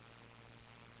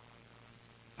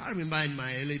 I remember in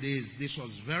my early days, this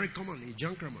was very common in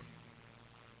Jankrama.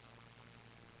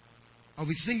 I'll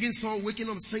be singing song, waking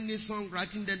up singing song,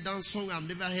 writing them down song I've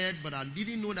never heard, but I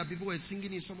didn't know that people were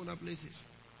singing in some other places.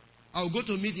 I'll go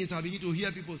to meetings, I'll begin to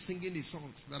hear people singing the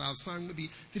songs that I've sung maybe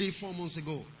 3-4 months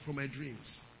ago from my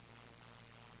dreams.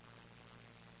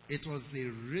 It was a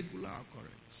regular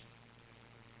occurrence.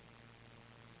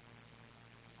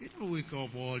 You don't wake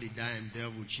up all the time,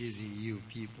 devil chasing you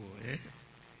people, eh?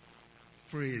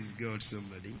 Praise God,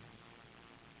 somebody.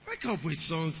 Wake up with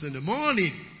songs in the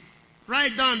morning.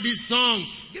 Write down these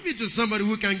songs. Give it to somebody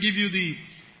who can give you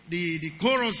the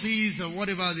choruses and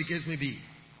whatever the case may be.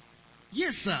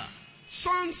 Yes, sir.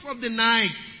 Songs of the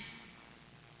night.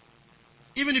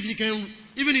 Even if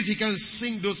you can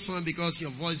sing those songs because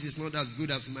your voice is not as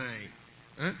good as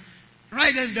mine.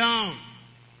 Write them down.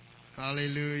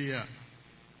 Hallelujah.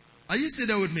 Are you still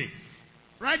there with me?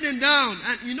 Write them down.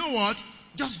 And you know what?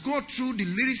 Just go through the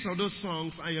lyrics of those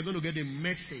songs and you're going to get a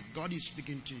message. God is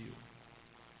speaking to you.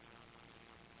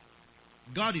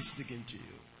 God is speaking to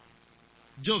you.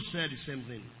 Job said the same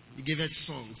thing. He gave us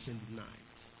songs in the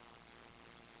night.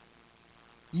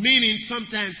 Meaning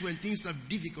sometimes when things are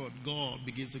difficult, God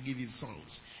begins to give you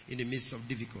songs in the midst of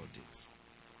difficulties.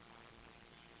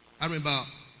 I remember,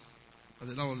 I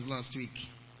think that was last week.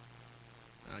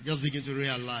 I just began to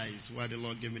realize why the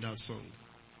Lord gave me that song.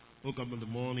 Woke up in the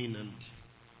morning and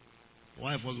my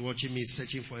wife was watching me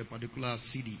searching for a particular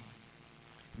CD,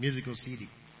 musical CD.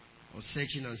 I was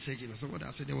searching and searching. And somebody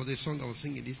said there was a song I was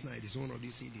singing this night. It's one of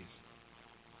these CDs.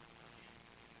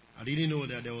 I didn't know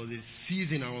that there was a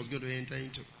season I was going to enter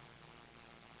into.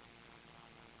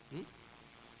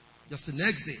 Just the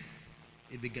next day,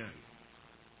 it began.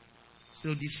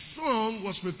 So the song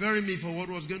was preparing me for what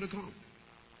was going to come.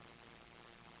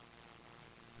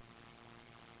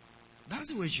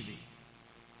 That's the way it should be.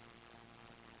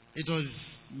 It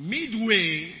was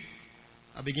midway,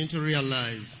 I began to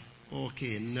realize,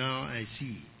 okay, now I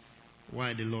see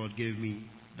why the Lord gave me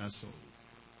that song.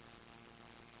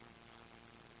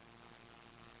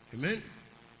 Amen?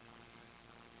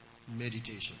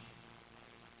 Meditation.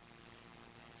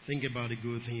 Think about the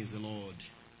good things the Lord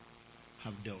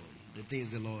have done. The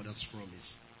things the Lord has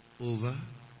promised. Over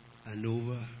and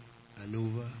over and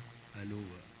over and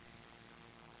over.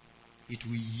 It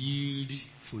will yield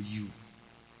for you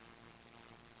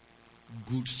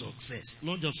good success.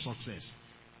 Not just success.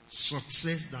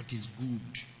 Success that is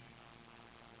good.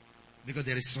 Because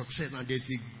there is success and there is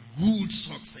a good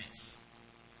success.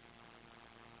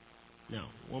 Now,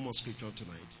 one more scripture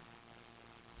tonight.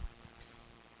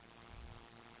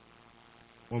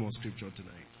 One more scripture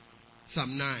tonight.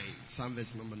 Psalm 9, Psalm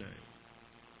verse number 9.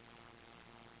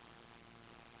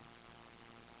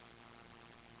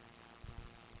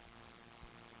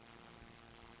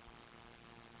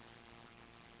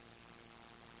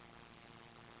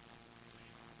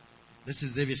 This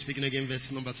is David speaking again,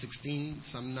 verse number 16.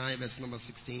 Psalm 9, verse number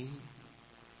 16.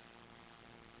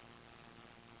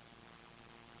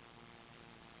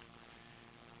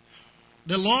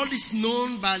 The Lord is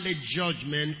known by the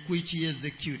judgment which he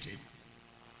executed.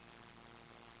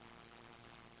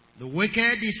 The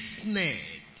wicked is snared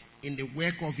in the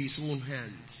work of his own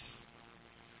hands.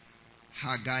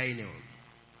 Hagainon.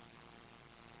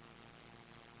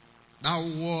 That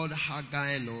word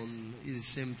Hagainon is the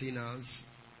same thing as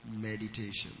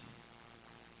meditation.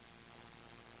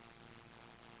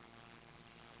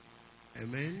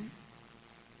 Amen.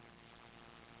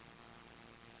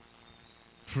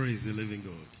 Praise the living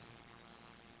God.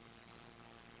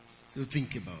 So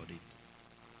think about it.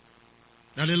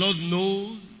 Now the Lord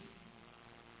knows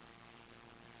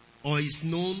or is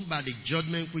known by the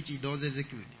judgment which he does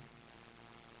execute.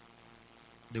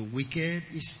 The wicked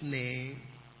is snared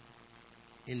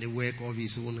in the work of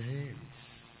his own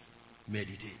hands.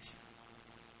 Meditate.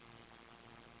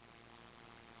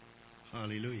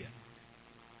 Hallelujah.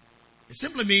 It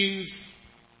simply means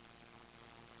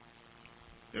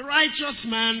The righteous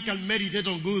man can meditate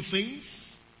on good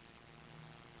things.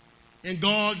 And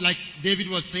God, like David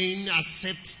was saying,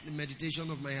 accepts the meditation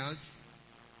of my heart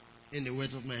and the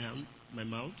words of my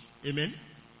mouth. Amen.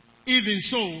 Even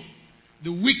so,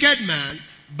 the wicked man,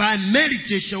 by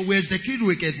meditation, will execute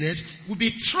wickedness, will be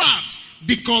trapped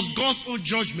because God's own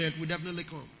judgment will definitely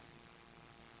come.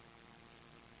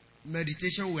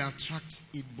 Meditation will attract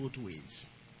it both ways.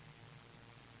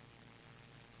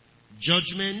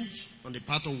 Judgment on the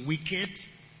part of wicked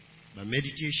by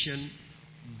meditation,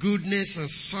 goodness and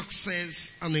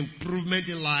success and improvement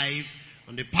in life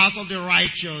on the part of the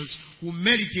righteous who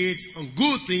meditate on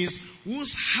good things,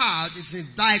 whose heart is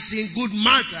indicting good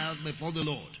matters before the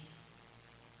Lord.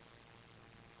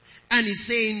 And he's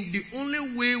saying the only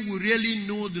way we really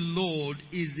know the Lord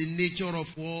is the nature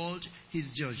of what?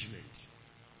 His judgment.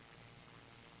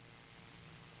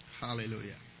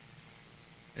 Hallelujah.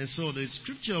 And so the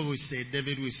scripture will say,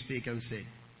 David will speak and say,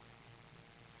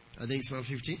 I think Psalm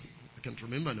 15, I can't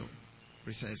remember now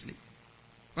precisely.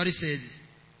 But it says,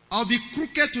 I'll be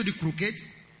crooked to the crooked.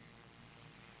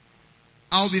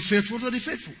 I'll be faithful to the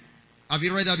faithful. Have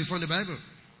you read that before in the Bible?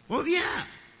 Oh yeah.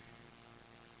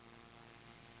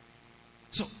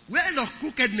 So where does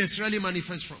crookedness really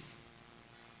manifest from?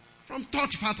 From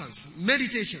thought patterns,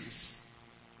 meditations.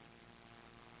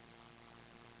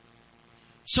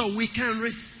 So we can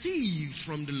receive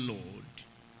from the Lord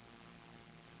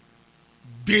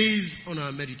based on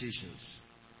our meditations.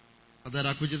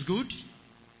 That which is good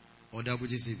or that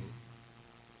which is evil.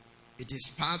 It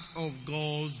is part of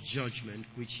God's judgment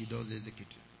which he does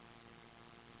execute.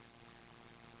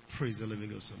 Praise the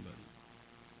living God, somebody.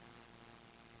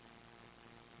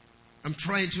 I'm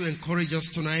trying to encourage us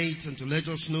tonight and to let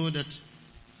us know that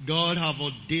God have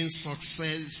ordained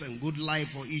success and good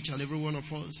life for each and every one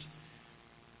of us.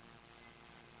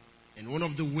 And one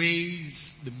of the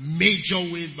ways, the major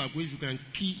ways by which we can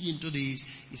key into this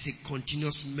is a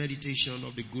continuous meditation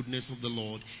of the goodness of the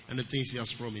Lord and the things he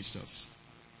has promised us.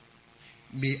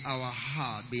 May our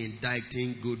heart be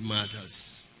indicting good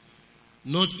matters.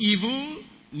 Not evil,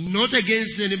 not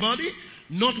against anybody,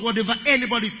 not whatever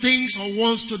anybody thinks or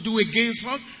wants to do against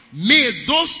us. May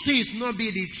those things not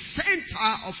be the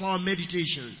center of our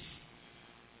meditations.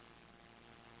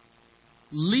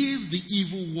 Leave the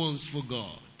evil ones for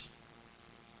God.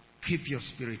 Keep your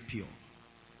spirit pure.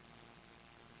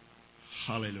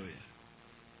 Hallelujah.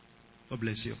 God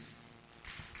bless you.